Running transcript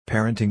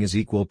Parenting is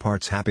equal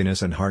parts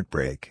happiness and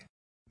heartbreak.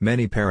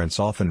 Many parents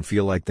often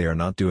feel like they are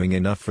not doing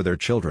enough for their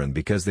children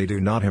because they do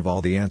not have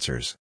all the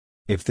answers.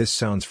 If this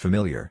sounds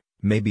familiar,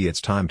 maybe it's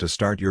time to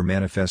start your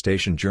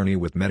manifestation journey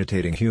with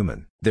Meditating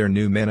Human. Their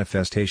new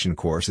manifestation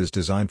course is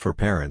designed for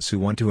parents who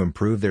want to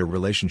improve their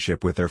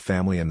relationship with their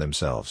family and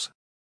themselves.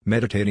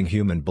 Meditating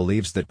Human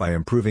believes that by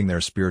improving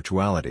their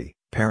spirituality,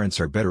 parents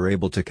are better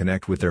able to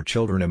connect with their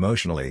children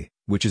emotionally,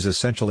 which is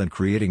essential in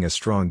creating a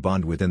strong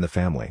bond within the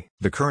family.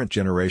 The current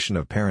generation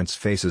of parents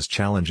faces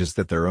challenges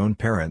that their own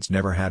parents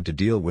never had to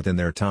deal with in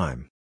their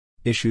time.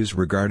 Issues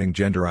regarding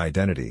gender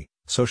identity,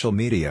 social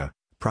media,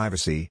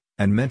 privacy,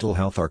 and mental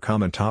health are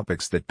common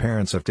topics that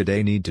parents of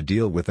today need to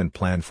deal with and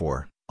plan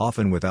for,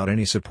 often without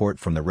any support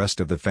from the rest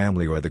of the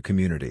family or the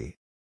community.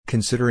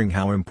 Considering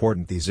how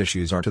important these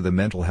issues are to the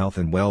mental health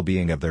and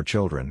well-being of their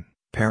children,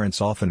 parents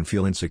often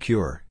feel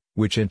insecure,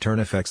 which in turn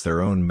affects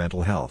their own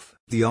mental health.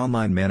 The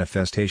online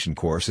manifestation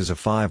course is a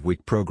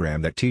 5-week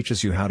program that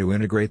teaches you how to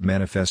integrate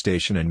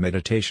manifestation and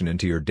meditation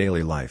into your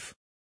daily life.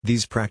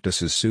 These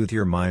practices soothe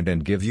your mind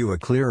and give you a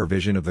clearer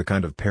vision of the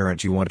kind of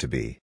parent you want to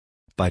be.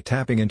 By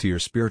tapping into your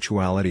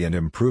spirituality and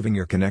improving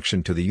your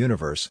connection to the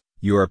universe,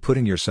 you are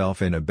putting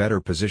yourself in a better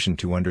position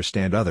to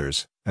understand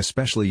others,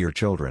 especially your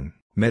children.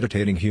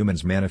 Meditating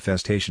Human's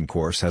manifestation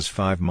course has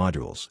 5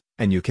 modules,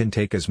 and you can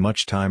take as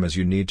much time as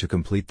you need to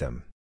complete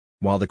them.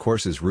 While the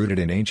course is rooted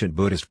in ancient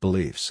Buddhist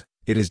beliefs,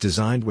 it is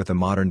designed with a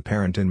modern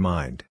parent in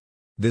mind.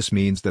 This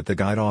means that the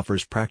guide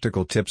offers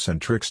practical tips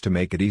and tricks to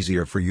make it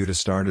easier for you to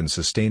start and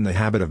sustain the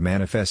habit of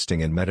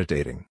manifesting and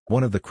meditating.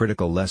 One of the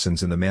critical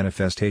lessons in the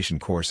manifestation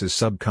course is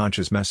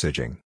subconscious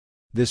messaging.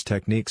 This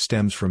technique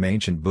stems from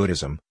ancient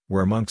Buddhism,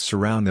 where monks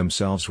surround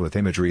themselves with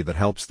imagery that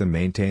helps them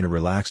maintain a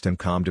relaxed and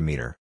calm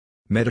demeanor.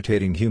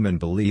 Meditating Human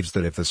believes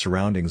that if the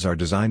surroundings are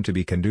designed to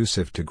be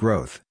conducive to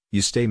growth,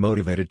 you stay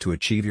motivated to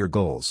achieve your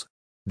goals.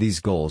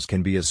 These goals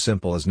can be as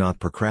simple as not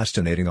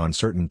procrastinating on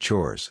certain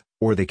chores,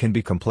 or they can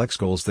be complex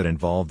goals that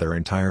involve their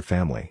entire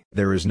family.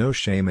 There is no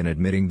shame in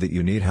admitting that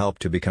you need help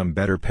to become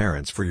better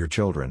parents for your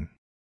children.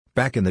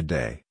 Back in the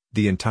day,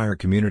 the entire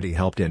community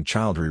helped in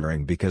child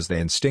rearing because they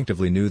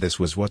instinctively knew this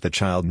was what the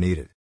child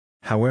needed.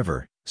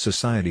 However,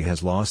 society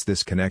has lost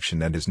this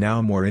connection and is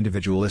now more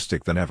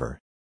individualistic than ever.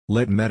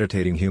 Let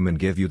Meditating Human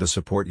give you the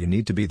support you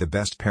need to be the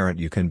best parent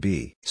you can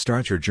be.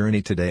 Start your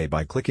journey today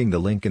by clicking the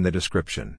link in the description.